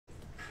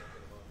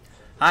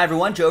Hi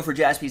everyone, Joe for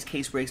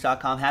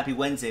JaspysCaseBreaks.com. Happy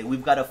Wednesday.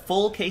 We've got a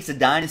full case of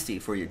Dynasty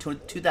for you.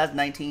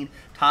 2019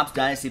 Topps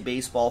Dynasty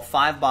Baseball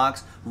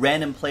 5-box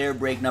random player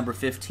break number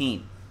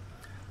 15.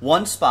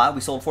 One spot, we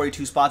sold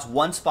 42 spots,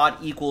 one spot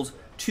equals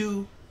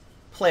 2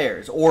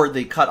 players, or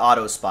the cut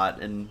auto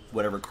spot, and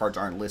whatever cards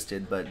aren't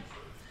listed, but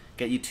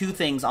get you 2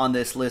 things on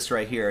this list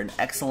right here. An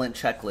excellent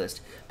checklist.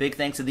 Big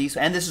thanks to these,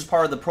 and this is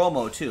part of the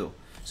promo too.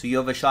 So you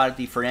have a shot at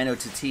the Fernando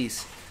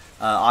Tatis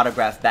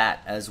autograph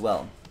bat as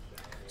well.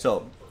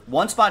 So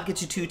one spot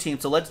gets you 2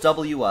 teams, so let's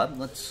double you up.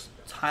 Let's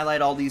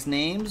highlight all these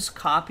names,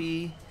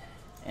 copy,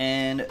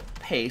 and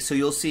paste. So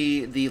you'll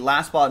see the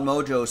last spot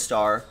Mojo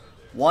star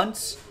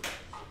once,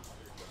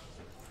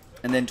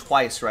 and then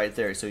twice right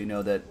there, so you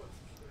know that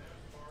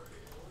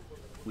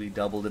we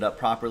doubled it up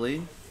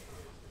properly.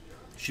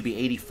 Should be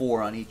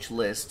 84 on each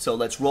list. So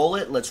let's roll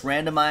it, let's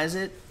randomize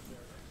it.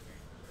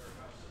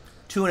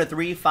 2 and a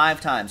 3, 5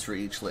 times for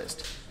each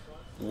list.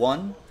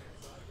 1,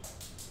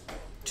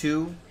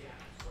 2,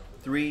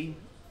 3,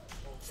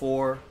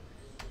 4,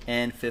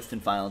 and 5th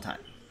and final time.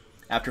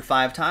 After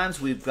 5 times,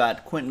 we've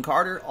got Quentin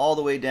Carter all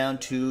the way down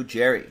to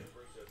Jerry.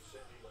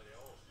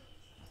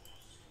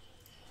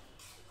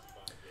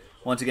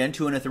 Once again,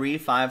 2 and a 3,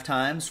 5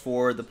 times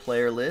for the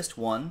player list.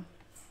 1,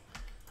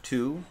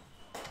 2,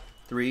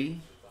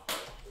 3,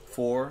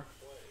 4,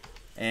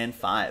 and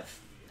 5.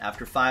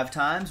 After 5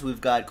 times,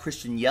 we've got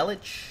Christian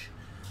Yelich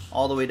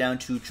all the way down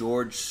to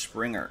George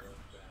Springer.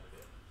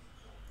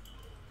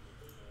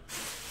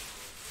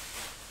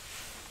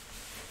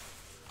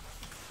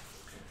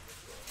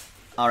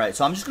 Alright,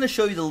 so I'm just going to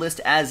show you the list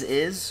as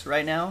is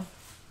right now.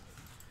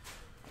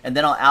 And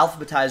then I'll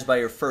alphabetize by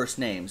your first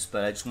names,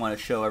 but I just want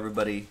to show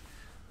everybody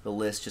the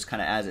list just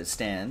kind of as it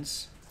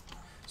stands.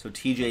 So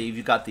TJ,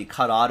 you've got the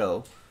cut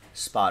auto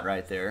spot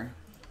right there.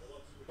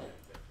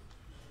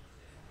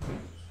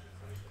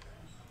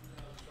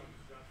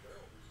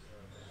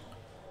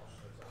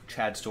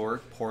 Chad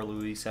Stewart, poor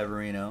Luis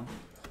Severino.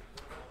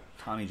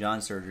 Tommy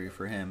John surgery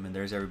for him, and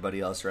there's everybody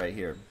else right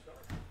here.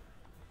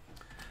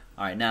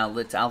 Alright, now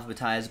let's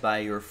alphabetize by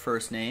your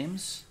first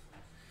names.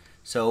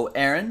 So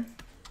Aaron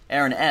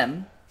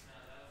M,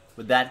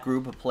 with that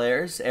group of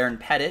players. Aaron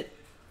Pettit,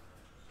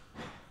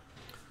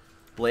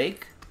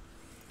 Blake,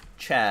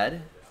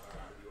 Chad,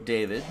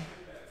 David,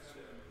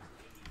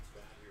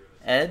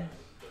 Ed,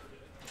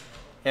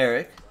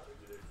 Eric,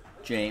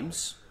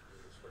 James,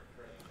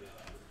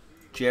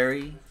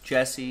 Jerry,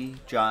 Jesse,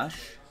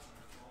 Josh,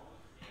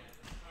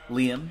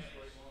 Liam,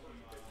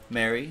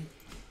 Mary,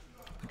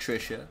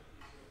 Patricia,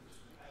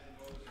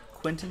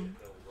 Quentin,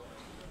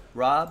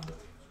 Rob,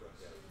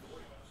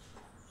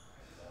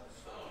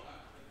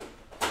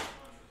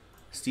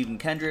 Stephen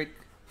Kendrick,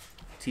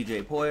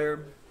 TJ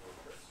Poyer,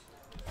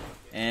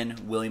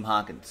 and William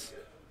Hawkins.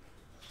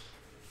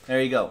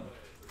 There you go.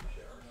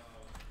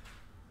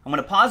 I'm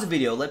going to pause the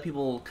video, let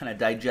people kind of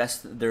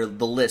digest the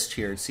list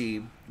here,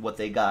 see what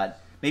they got.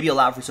 Maybe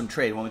allow for some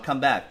trade. When we come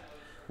back,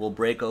 we'll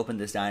break open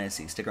this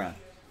Dynasty. Stick around.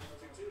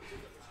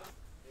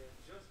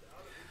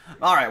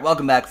 All right,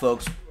 welcome back,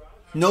 folks.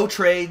 No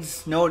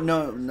trades, no,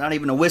 not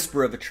even a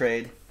whisper of a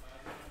trade.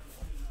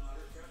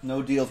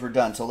 No deals were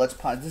done. So let's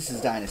pause. This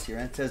is Dynasty,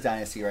 right? It says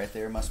Dynasty right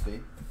there. Must be.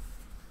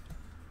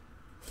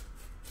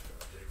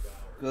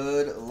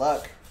 Good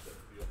luck.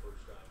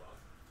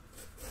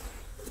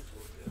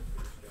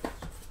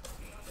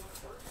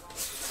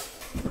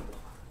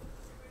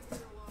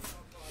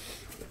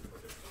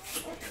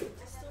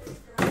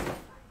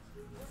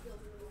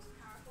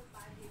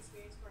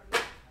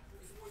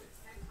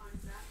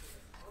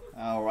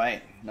 All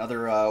right,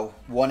 another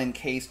one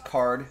encased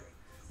card,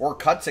 or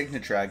cut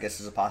signature, I guess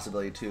is a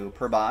possibility too,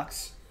 per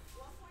box.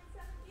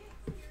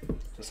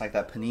 Just like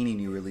that Panini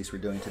new release we're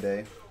doing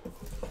today.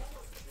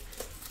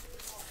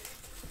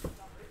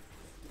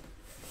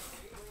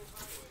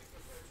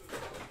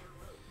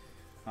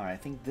 All right, I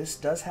think this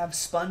does have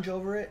sponge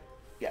over it.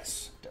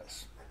 Yes, it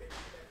does.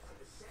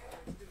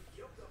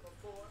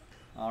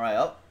 All right,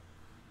 oh,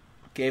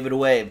 gave it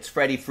away. It's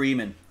Freddie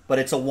Freeman, but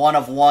it's a 1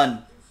 of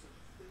 1.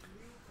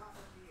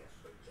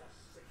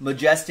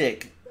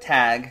 Majestic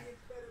tag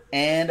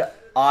and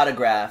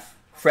autograph,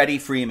 Freddie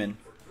Freeman.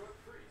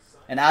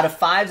 And out of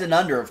 5s and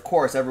under, of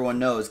course, everyone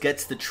knows,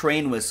 gets the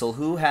train whistle.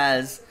 Who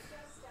has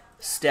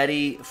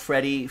steady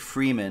Freddie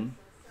Freeman?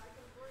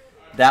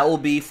 That will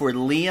be for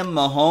Liam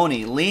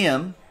Mahoney.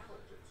 Liam,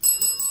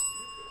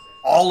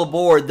 all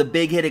aboard the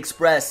Big Hit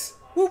Express.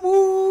 Woo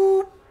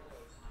woo!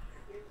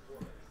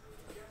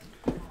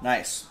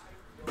 Nice.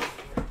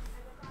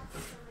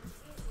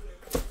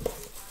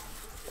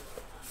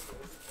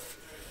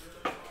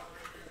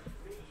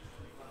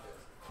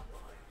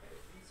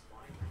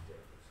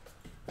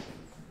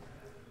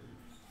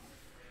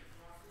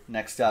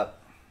 Next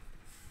up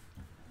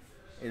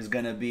is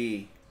going to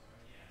be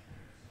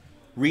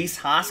Rhys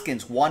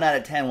Hoskins, 1 out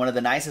of 10, one of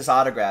the nicest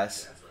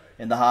autographs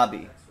in the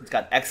hobby. It's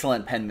got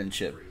excellent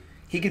penmanship.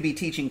 He could be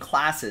teaching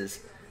classes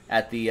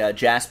at the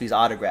Jaspys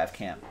autograph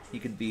camp. He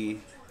could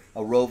be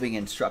a roving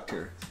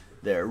instructor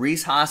there.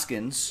 Rhys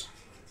Hoskins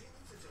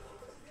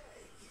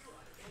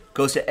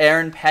goes to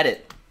Aaron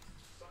Pettit.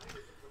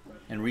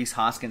 And Rhys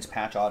Hoskins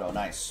patch auto.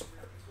 Nice.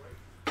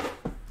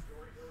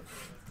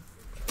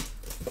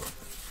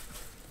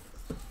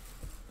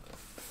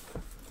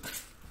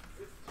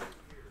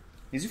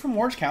 Is he from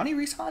Orange County,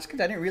 Rhys Hoskins?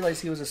 I didn't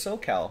realize he was a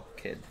SoCal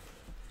kid.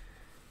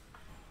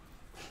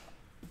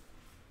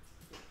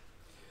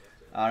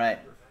 All right.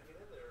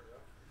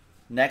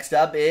 Next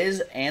up is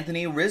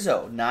Anthony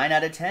Rizzo. 9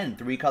 out of 10.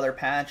 3-color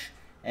patch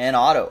and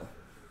auto.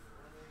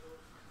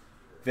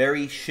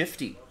 Very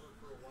shifty.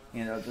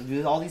 You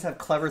know, all these have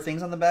clever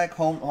things on the back.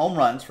 Home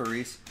runs for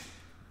Rhys,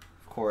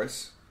 of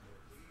course.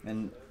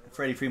 And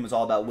Freddie Freeman was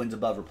all about wins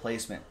above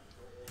replacement.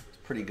 It's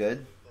pretty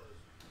good.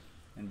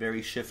 And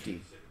very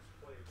shifty.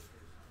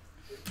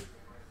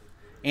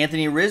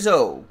 Anthony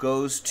Rizzo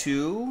goes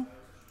to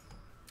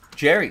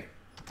Jerry.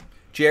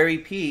 Jerry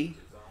P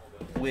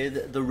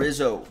with the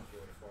Rizzo.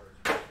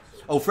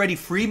 Oh, Freddie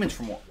Freeman's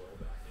from one.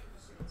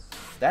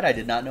 That I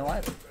did not know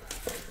either.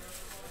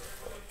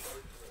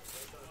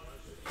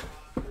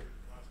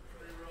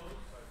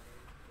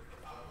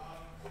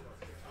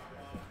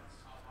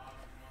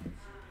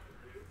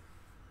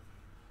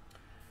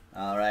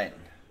 All right.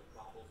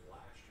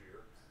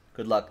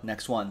 Good luck.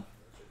 Next one.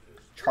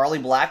 Charlie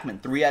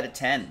Blackmon, 3 out of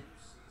 10.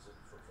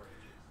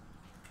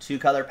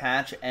 2-color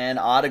patch and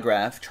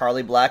autograph.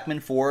 Charlie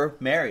Blackmon for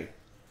Mary.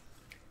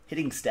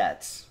 Hitting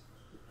stats.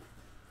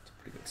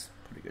 It's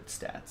pretty good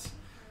stats.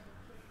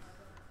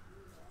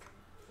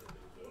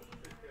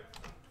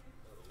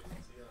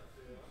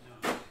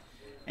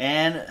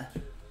 And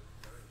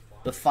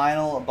the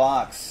final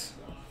box.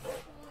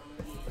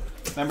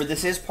 Remember,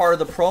 this is part of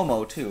the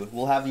promo, too.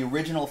 We'll have the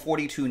original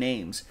 42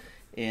 names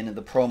in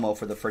the promo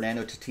for the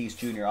Fernando Tatis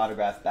Jr.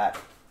 autograph back.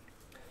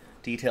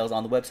 Details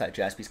on the website,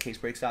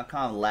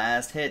 jaspyscasebreaks.com.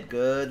 Last hit.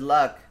 Good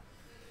luck.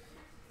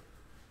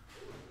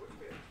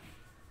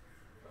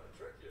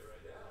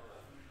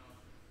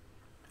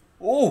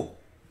 Oh,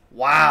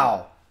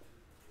 wow.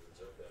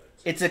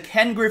 It's a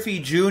Ken Griffey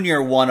Jr.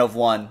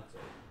 1/1.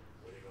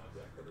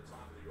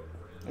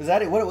 Is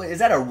that it? What is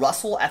that, a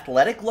Russell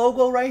Athletic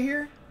logo right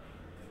here?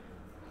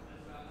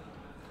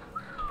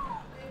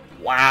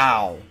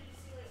 Wow.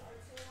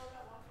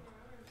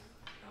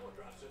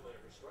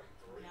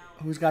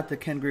 Who's got the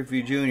Ken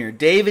Griffey Jr.?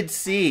 David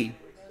C.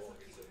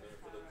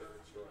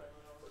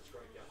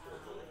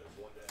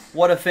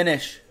 What a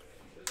finish.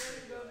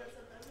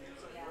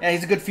 Yeah,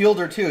 he's a good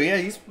fielder, too. Yeah,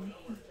 he's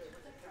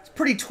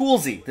pretty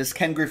toolsy, this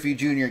Ken Griffey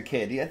Jr.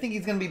 kid. I think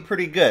he's going to be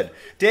pretty good.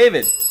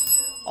 David,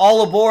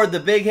 all aboard the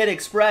Big Hit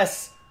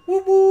Express.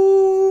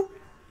 Woo-woo!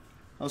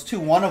 Those 2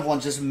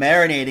 1/1s just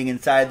marinating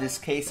inside this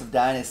case of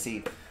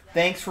Dynasty.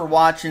 Thanks for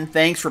watching.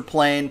 Thanks for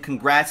playing.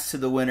 Congrats to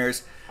the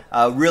winners.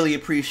 Really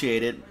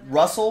appreciate it.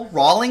 Russell?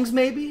 Rawlings,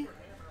 maybe?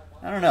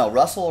 I don't know.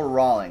 Russell or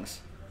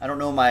Rawlings? I don't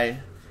know my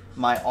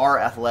R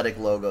Athletic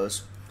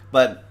logos.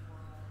 But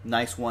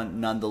nice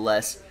one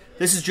nonetheless.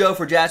 This is Joe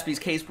for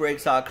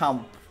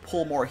JaspysCaseBreaks.com.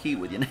 Pull more heat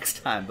with you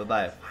next time.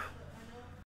 Bye-bye.